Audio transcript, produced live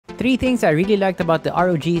Three things I really liked about the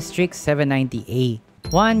ROG Strix 790-A.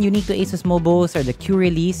 One, unique to Asus Mobos are the Q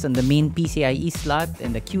release on the main PCIe slot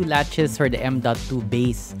and the Q latches for the M.2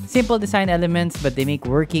 base. Simple design elements, but they make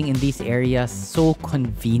working in these areas so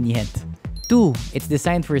convenient. 2. It's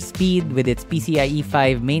designed for speed with its PCIe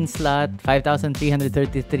 5 main slot,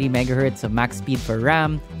 5333 MHz of max speed for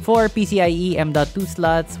RAM, 4 PCIe M.2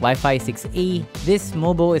 slots, Wi-Fi 6A. This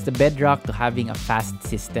Mobo is the bedrock to having a fast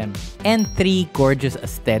system. And 3. Gorgeous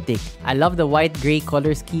aesthetic. I love the white-gray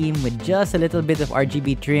color scheme with just a little bit of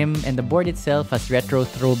RGB trim, and the board itself has retro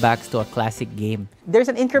throwbacks to a classic game. There's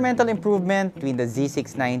an incremental improvement between the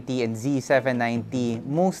Z690 and Z790,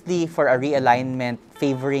 mostly for a realignment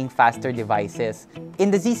favoring faster devices. In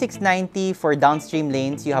the Z690, for downstream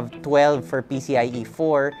lanes, you have 12 for PCIe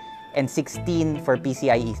 4 and 16 for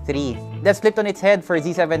PCIe 3. That's flipped on its head for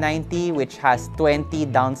Z790, which has 20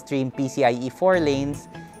 downstream PCIe 4 lanes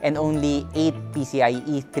and only 8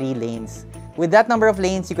 PCIe 3 lanes. With that number of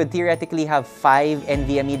lanes, you could theoretically have 5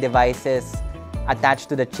 NVMe devices attached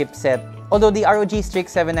to the chipset, although the ROG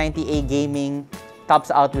Strix 790-A Gaming tops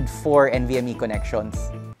out with 4 NVMe connections.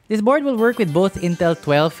 This board will work with both Intel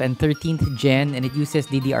 12th and 13th Gen, and it uses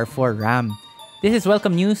DDR4 RAM. This is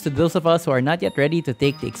welcome news to those of us who are not yet ready to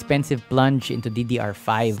take the expensive plunge into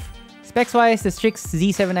DDR5. Specs-wise, the Strix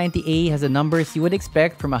Z790-A has the numbers you would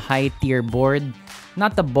expect from a high-tier board.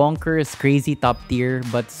 Not the bonkers, crazy top tier,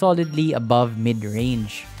 but solidly above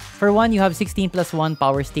mid-range. For one, you have 16+1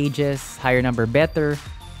 power stages, higher number better.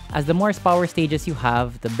 As the more power stages you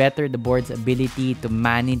have, the better the board's ability to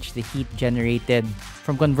manage the heat generated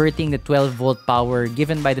from converting the 12-volt power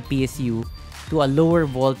given by the PSU to a lower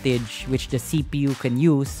voltage which the CPU can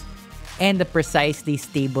use, and the precisely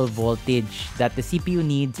stable voltage that the CPU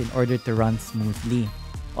needs in order to run smoothly.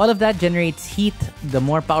 All of that generates heat. The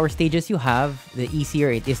more power stages you have, the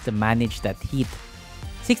easier it is to manage that heat.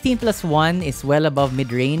 16+1 is well above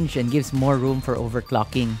mid-range and gives more room for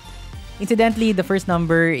overclocking. Incidentally, the first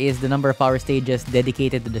number is the number of power stages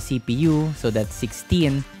dedicated to the CPU, so that's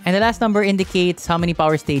 16. And the last number indicates how many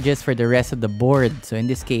power stages for the rest of the board, so in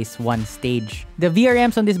this case, 1 stage. The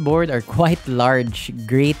VRMs on this board are quite large,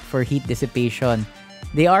 great for heat dissipation.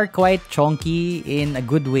 They are quite chunky in a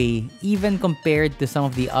good way, even compared to some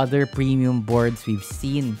of the other premium boards we've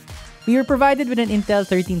seen. We were provided with an Intel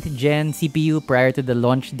 13th Gen CPU prior to the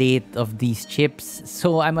launch date of these chips,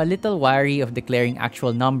 so I'm a little wary of declaring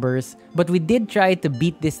actual numbers, but we did try to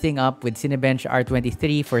beat this thing up with Cinebench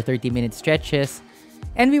R23 for 30-minute stretches,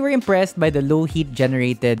 and we were impressed by the low heat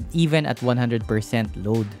generated even at 100%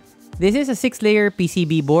 load. This is a 6-layer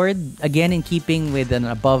PCB board, again in keeping with an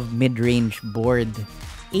above mid-range board.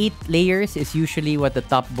 8 layers is usually what the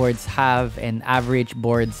top boards have, and average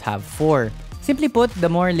boards have 4. Simply put, the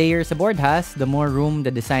more layers a board has, the more room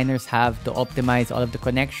the designers have to optimize all of the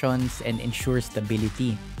connections and ensure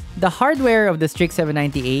stability. The hardware of the Strix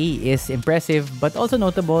 790-A is impressive, but also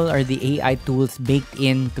notable are the AI tools baked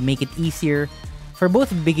in to make it easier for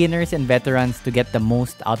both beginners and veterans to get the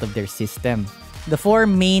most out of their system. The 4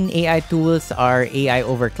 main AI tools are AI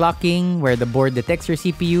overclocking, where the board detects your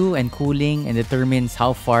CPU and cooling and determines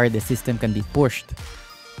how far the system can be pushed.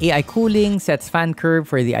 AI cooling sets fan curve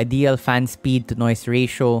for the ideal fan speed to noise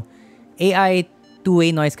ratio. AI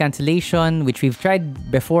two-way noise cancellation, which we've tried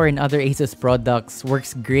before in other Asus products,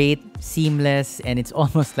 works great, seamless, and it's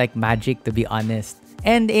almost like magic, to be honest.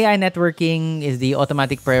 And AI networking is the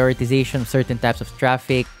automatic prioritization of certain types of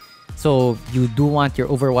traffic. So you do want your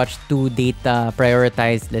Overwatch 2 data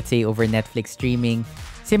prioritized, let's say, over Netflix streaming,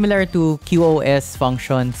 similar to QoS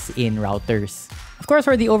functions in routers. Of course,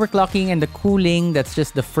 for the overclocking and the cooling, that's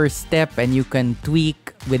just the first step, and you can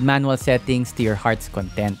tweak with manual settings to your heart's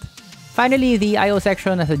content. Finally, the I/O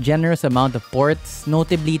section has a generous amount of ports,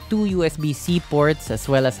 notably 2 USB-C ports, as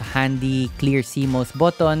well as a handy clear CMOS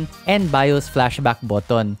button and BIOS flashback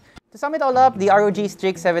button. To sum it all up, the ROG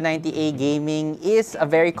Strix 790-A Gaming is a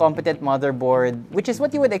very competent motherboard, which is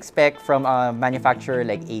what you would expect from a manufacturer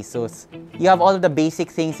like Asus. You have all of the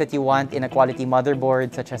basic things that you want in a quality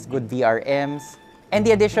motherboard, such as good VRMs, and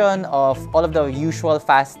the addition of all of the usual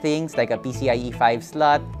fast things like a PCIe 5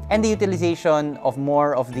 slot, and the utilization of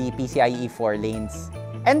more of the PCIe 4 lanes.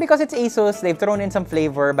 And because it's Asus, they've thrown in some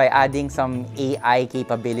flavor by adding some AI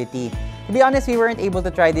capability. To be honest, we weren't able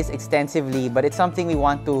to try this extensively, but it's something we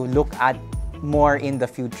want to look at more in the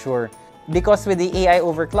future. Because with the AI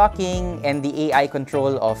overclocking and the AI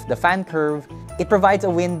control of the fan curve, it provides a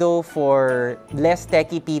window for less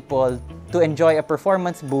techie people to enjoy a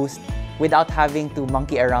performance boost without having to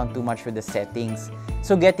monkey around too much with the settings.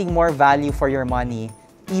 So getting more value for your money,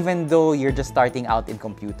 even though you're just starting out in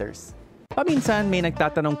computers. Paminsan may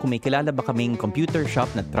nagtatanong kung may kilala ba kaming computer shop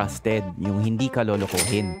na trusted, yung hindi ka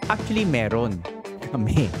lolokohin. Actually, meron.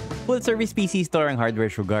 Kami. Full-service PC store ang Hardware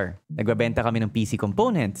Sugar. Nagbabenta kami ng PC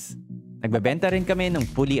components. Nagbabenta rin kami ng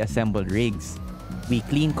fully assembled rigs. We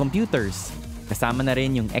clean computers. Kasama na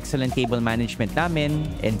rin yung excellent cable management namin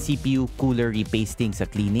and CPU cooler repasting sa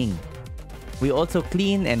cleaning. We also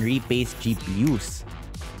clean and repaste GPUs.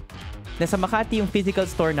 Nasa Makati yung physical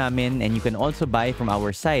store namin and you can also buy from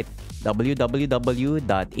our site www.hwsugar.ph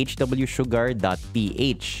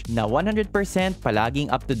na 100% palaging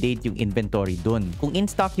up-to-date yung inventory dun. Kung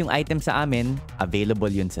in-stock yung item sa amin, available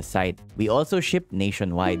yun sa site. We also ship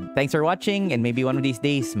nationwide. Thanks for watching and maybe one of these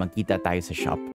days, magkita tayo sa shop.